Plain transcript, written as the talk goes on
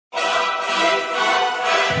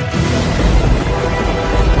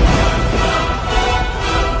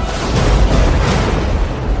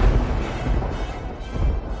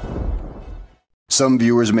Some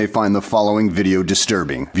viewers may find the following video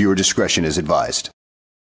disturbing. Viewer discretion is advised.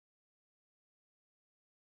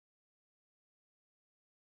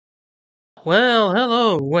 Well,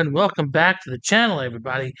 hello and welcome back to the channel,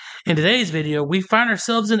 everybody. In today's video, we find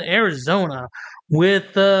ourselves in Arizona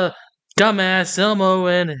with dumbass Elmo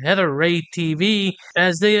and Heather Ray TV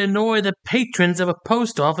as they annoy the patrons of a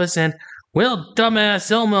post office, and well,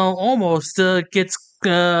 dumbass Elmo almost gets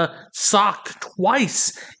socked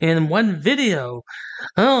twice in one video.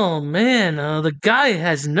 Oh man, the guy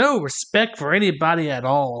has no respect for anybody at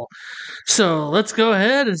all. So let's go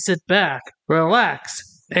ahead and sit back, relax,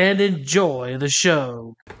 and enjoy the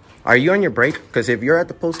show. Are you on your break? Because if you're at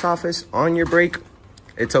the post office on your break,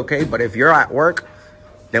 it's okay. But if you're at work,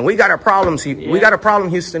 then we got a problem. We got a problem,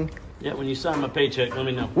 Houston. Yeah, when you sign my paycheck, let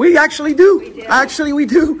me know. We actually do. Actually, we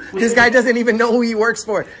do. This guy doesn't even know who he works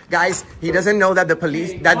for. Guys, he doesn't know that the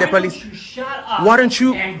police... Why don't you shut up Why don't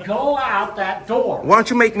you... and go out that door? Why don't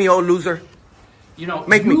you make me, old loser? You know,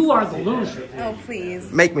 Make me. you are the loser. Oh,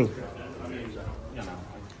 please. Make me.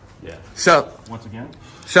 Yeah. So... Once again?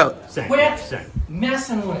 So... Quit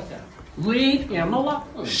messing with him. Leave him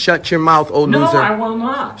alone. Shut your mouth, old No, loser. I will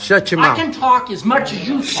not. Shut your mouth. I can talk as much as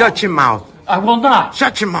you Shut talk. your mouth. I will not.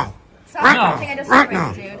 Shut your mouth. Stop Right saying now. Right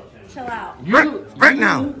now. dude. Chill out. Right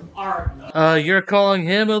now. Are You're calling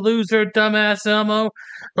him a loser, dumbass Elmo?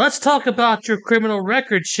 Let's talk about your criminal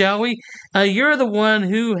record, shall we? You're the one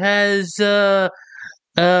who has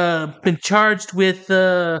been charged with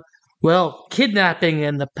well, kidnapping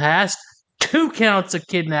in the past. 2 counts of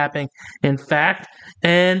kidnapping, in fact,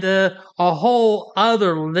 and a whole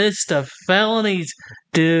other list of felonies,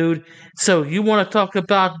 dude. So you want to talk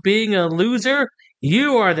about being a loser?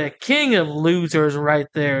 You are the king of losers right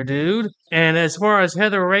there, dude. And as far as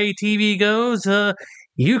Heather Ray TV goes,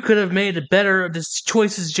 you could have made better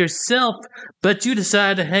choices yourself, but you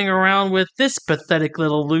decided to hang around with this pathetic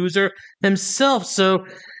little loser himself, so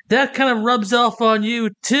that kind of rubs off on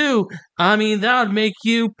you, too. I mean, that would make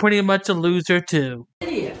you pretty much a loser, too.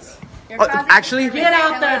 idiots. Actually, Get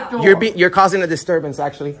out that door. you're causing a disturbance,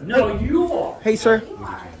 actually. No, you are. Hey, sir.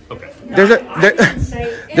 Okay.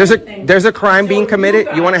 There's a crime being committed.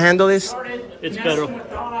 You want to handle this? It's federal.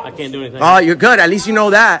 I can't do anything. Oh, you're good. At least you know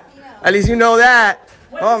that. At least you know that.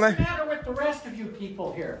 Oh, What's man. the matter with the rest of you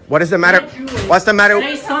people here? What is the matter? What's the matter?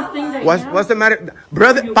 Say something that What's the matter?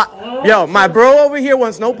 Brother, yo, my bro over here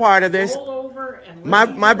wants no part of this.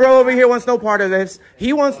 My bro over here wants no part of this.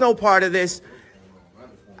 He wants no part of this.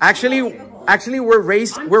 Actually, we're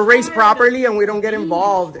raised properly, and we don't get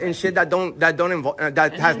involved in shit that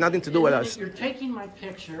has nothing to do with us. You're taking my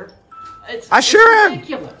picture. I sure am.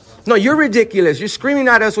 Ridiculous. No, you're ridiculous. You're screaming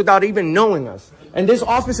at us without even knowing us. And this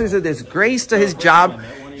officer is a disgrace to his job.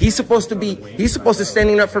 He's supposed to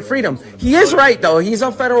standing up for freedom. He is right though. He's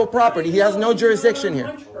on federal property. He has no jurisdiction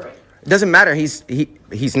here. It doesn't matter. He's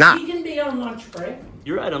not. He can be on lunch break.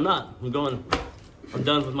 You're right, I'm not. I'm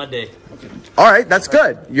done with my day. All right, that's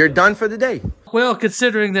good. You're done for the day. Well,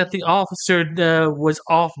 considering that the officer was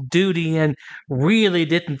off duty and really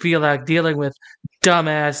didn't feel like dealing with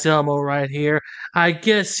dumbass Elmo right here, I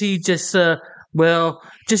guess he just,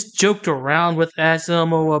 just joked around with Ass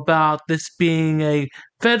Elmo about this being a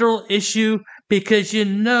federal issue because,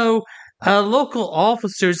 local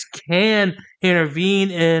officers can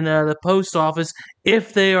intervene in the post office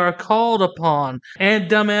if they are called upon. And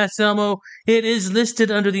dumbass Elmo, it is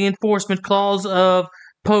listed under the enforcement clause of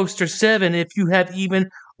Poster 7 if you have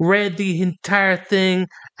even read the entire thing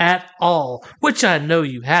at all, which I know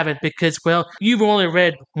you haven't because, well, you've only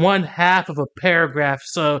read 1/2 of a paragraph,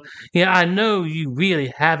 so yeah, I know you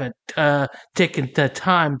really haven't taken the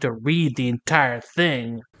time to read the entire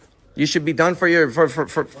thing. You should be done for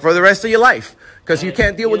the rest of your life because you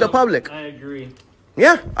can't deal with the public. I agree.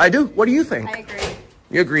 Yeah, I do. What do you think? I agree.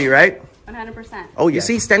 You agree, right? 100%. Oh, you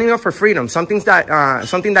see, standing up for freedom, something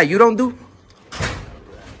that you don't do.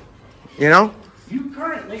 You know? You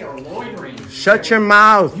currently are loitering. Shut your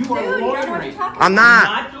mouth. You are Dude, you don't know what loitering. you're talking I'm You're not.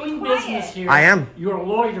 not doing business here. I am. You are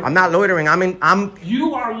loitering. I'm not loitering.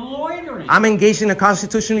 You are loitering. I'm engaged in a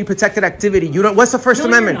constitutionally protected activity. You don't. What's the First No,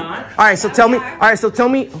 Amendment? you're not. All right. So tell me. All right. So tell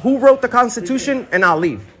me who wrote the Constitution, and I'll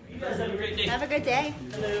leave. Have a good day.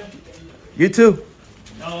 You too.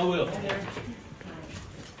 Oh, I will.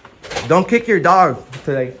 Don't kick your dog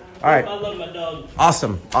today. All right. I love my dog.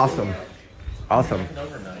 Awesome.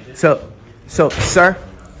 So, sir,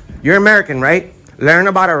 you're American, right? Learn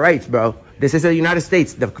about our rights, bro. This is the United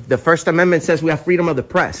States. The First Amendment says we have freedom of the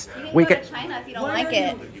press. You can go to China if you don't like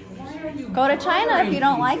it. Go to China if you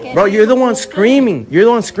don't like it. Bro, you're the one screaming. You're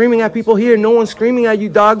the one screaming at people here. No one's screaming at you,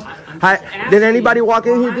 dog. Did anybody walk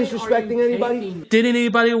in here disrespecting anybody? Did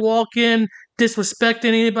anybody walk in disrespecting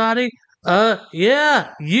anybody?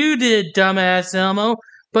 Yeah, you did, dumbass Elmo.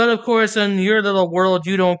 But of course, in your little world,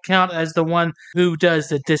 you don't count as the one who does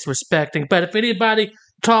the disrespecting. But if anybody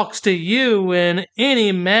talks to you in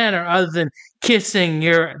any manner other than kissing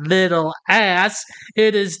your little ass,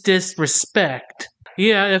 it is disrespect.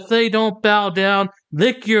 Yeah, if they don't bow down,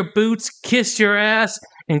 lick your boots, kiss your ass,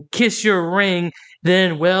 and kiss your ring,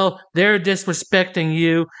 then, well, they're disrespecting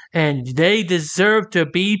you, and they deserve to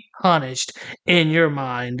be punished in your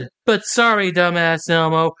mind. But sorry, dumbass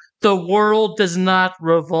Elmo, the world does not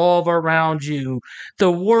revolve around you.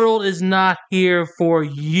 The world is not here for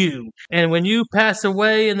you. And when you pass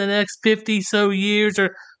away in the next 50 so years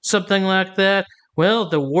or something like that, well,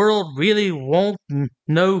 the world really won't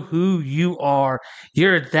know who you are.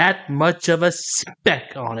 You're that much of a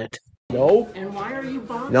speck on it. No. And why are you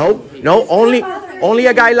bothering? No. Only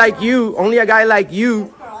a guy like you. Only a guy like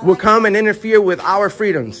you will come and interfere with our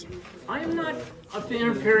freedoms. I am not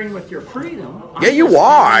interfering with your freedom. Yeah, you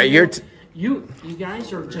are. You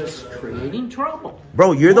guys are just creating trouble.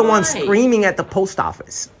 Bro, you're the one screaming at the post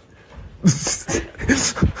office.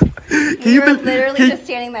 You're literally just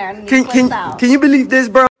standing there and you close out. Can you believe this,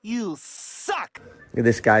 bro? You suck. Look at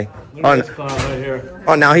this guy. Look at this clown right here.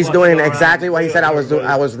 Oh, now he's doing exactly what he said I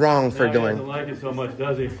was wrong for doing. He doesn't like it so much,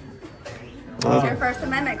 does he? It's your First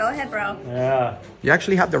Amendment. Go ahead, bro. Yeah. You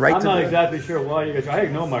actually have the right I'm to not do it. exactly sure why you guys. I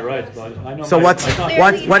know my rights, but I know. So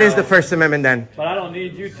what is the First Amendment then? But I don't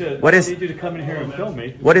need you to. What is? I don't need you to come in here and film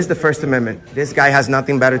me. What is the First Amendment? This guy has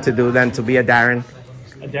nothing better to do than to be a Darren.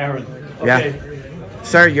 A Darren. Okay. Yeah.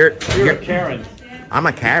 Sir, you're a Karen. I'm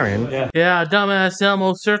a Karen. Yeah, dumbass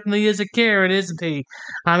Elmo certainly is a Karen, isn't he?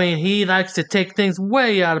 I mean, he likes to take things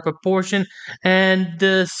way out of proportion and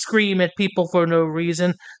scream at people for no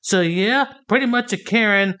reason. So yeah, pretty much a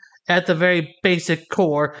Karen at the very basic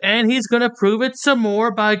core. And he's gonna prove it some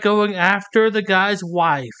more by going after the guy's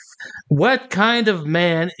wife. What kind of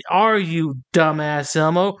man are you, dumbass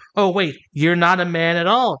Elmo? Oh wait, you're not a man at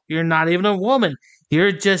all. You're not even a woman.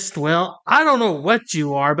 You're just, well, I don't know what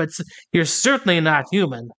you are, but you're certainly not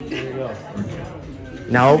human. There you go.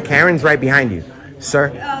 No, Karen's right behind you, sir.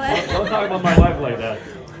 Don't talk about my wife like that.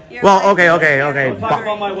 Well, okay. Don't talk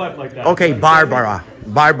about my wife like that. Okay, Barbara.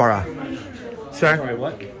 Sir? Sorry,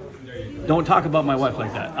 what? Don't talk about my wife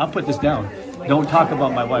like that. I'll put this down. Don't talk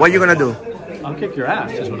about my wife. What are you gonna do? I'll kick your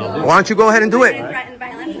ass, is what I'll do. Why don't you go ahead and do it?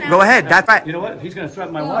 Go ahead, that's right. You know what? If he's gonna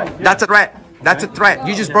threaten my wife. Yeah. That's a threat. That's a threat.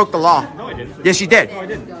 You just broke the law. No, I didn't. Yes, you did. No, I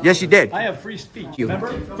didn't. Yes, you did. I have free speech.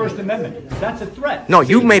 Remember? First Amendment. That's a threat. No,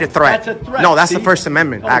 you made a threat. That's a threat. No, that's See? the First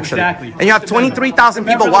Amendment, Oh, actually. exactly. And you have 23,000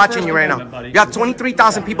 people Remember the watching First you right now. Amendment, buddy. You have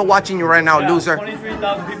 23,000 people watching you right now, Yeah, loser.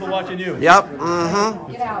 23,000 people watching you. Yep.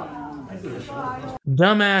 Mm-hmm.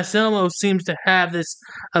 Dumbass Elmo seems to have this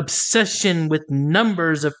obsession with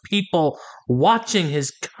numbers of people watching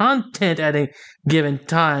his content at a given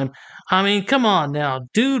time. I mean, come on now,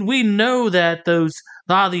 dude, we know that a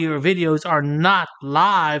lot of your videos are not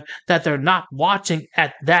live, that they're not watching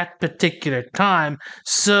at that particular time.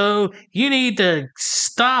 So you need to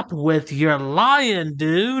stop with your lying,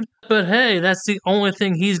 dude. But hey, that's the only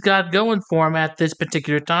thing he's got going for him at this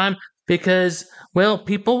particular time. Because, well,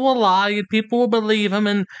 people will lie and people will believe him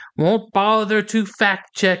and won't bother to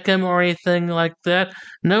fact check him or anything like that.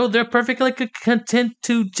 No, they're perfectly content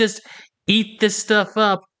to just eat this stuff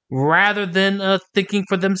up rather than thinking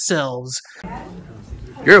for themselves.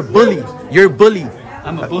 You're a bully. You're a bully.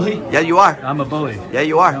 I'm a bully? Yeah, you are. I'm a bully. Yeah,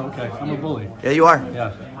 you are. Oh, okay, I'm a bully. Yeah, you are.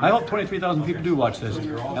 Yeah. I hope 23,000 people do watch this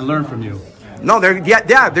and learn from you. No, they're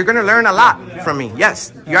gonna learn a lot from me.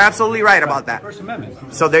 Yes, you're absolutely right about that. First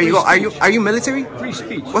Amendment. So there you go. Are you military? Free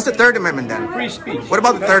speech. What's the Third Amendment then? Free speech. What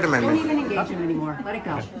about the Third Amendment? Don't even engage him anymore. Let it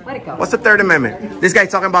go. Let it go. What's the Third Amendment? This guy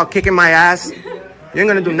talking about kicking my ass. You ain't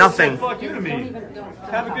gonna do nothing. Fuck you to me.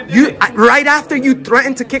 Have a good day. Right after you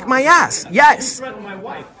threatened to kick my ass. Yes. You threatened my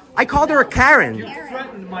wife. I called her a Karen. You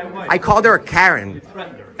threatened my wife. I called her a Karen. You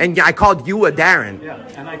threatened her. And I called you a Darren. Yeah,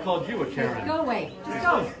 and I called you a Karen. Go away. Just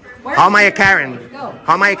go. How am I a Karen? Go.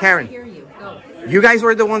 How am I a Karen? Hear you. Go. You guys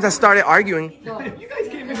were the ones that started arguing. Go. You guys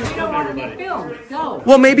came in You here don't filming want to be everybody. filmed. Go.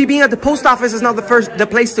 Well, maybe being at the post office is not the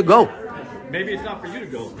place to go. Maybe it's not for you to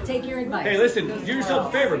go. Take your advice. Hey, listen, do yourself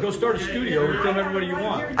a favor. Go start a studio and film everybody you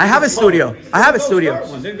want. I have a studio. I have a Go studio. start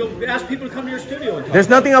one. Then go ask people to come to your studio and talk.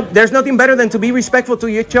 There's nothing better than to be respectful to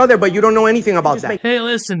each other, but you don't know anything about that. Hey,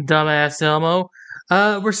 listen, dumbass Elmo.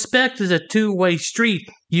 Respect is a two-way street.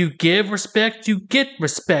 You give respect, you get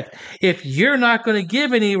respect. If you're not going to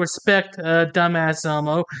give any respect, dumbass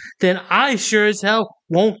Elmo, then I sure as hell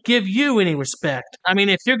won't give you any respect. I mean,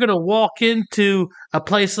 if you're going to walk into a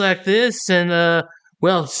place like this and,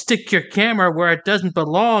 well, stick your camera where it doesn't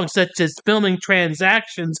belong, such as filming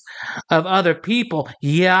transactions of other people.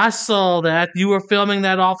 Yeah, I saw that. You were filming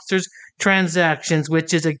that officer's transactions,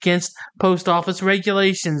 which is against post office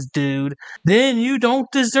regulations, dude. Then you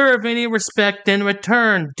don't deserve any respect in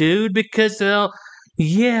return, dude, because, well,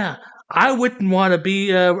 yeah, I wouldn't want to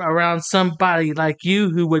be around somebody like you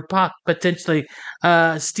who would potentially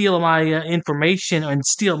steal my information and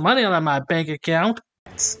steal money out of my bank account.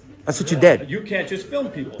 That's what you did. You can't just film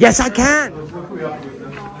people. Yes, I can.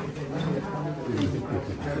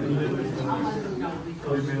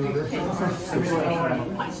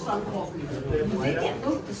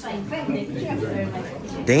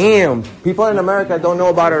 Damn, people in America don't know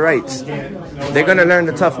about our rights. They're gonna learn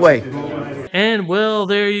the tough way. And, well,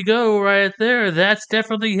 there you go, right there. That's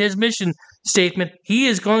definitely his mission statement. He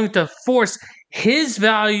is going to force his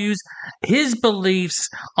values, his beliefs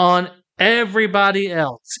on everybody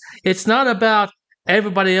else. It's not about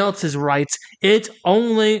everybody else's rights. It's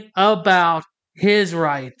only about his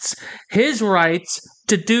rights. His rights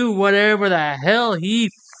to do whatever the hell he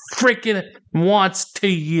freaking wants to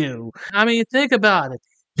you. I mean, think about it.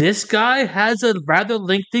 This guy has a rather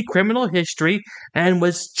lengthy criminal history and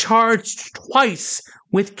was charged twice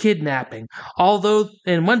with kidnapping. Although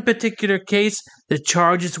in one particular case, the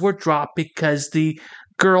charges were dropped because the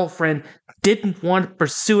girlfriend didn't want to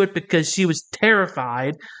pursue it because she was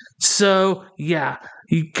terrified. So, yeah,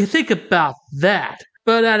 you can think about that.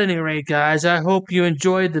 But at any rate, guys, I hope you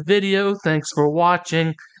enjoyed the video. Thanks for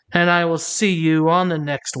watching, and I will see you on the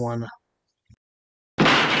next one.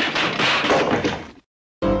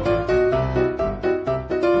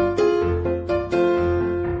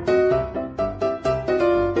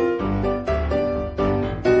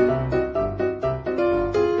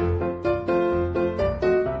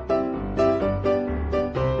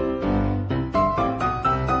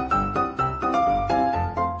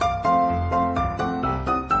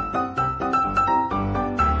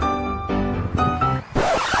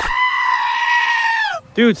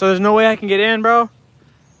 Dude, so there's no way I can get in, bro?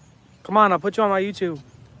 Come on, I'll put you on my YouTube.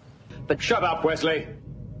 But shut up, Wesley.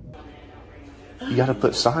 You gotta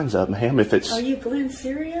put signs up, ma'am, if it's... Are you Glenn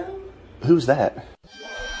Serio? Who's that?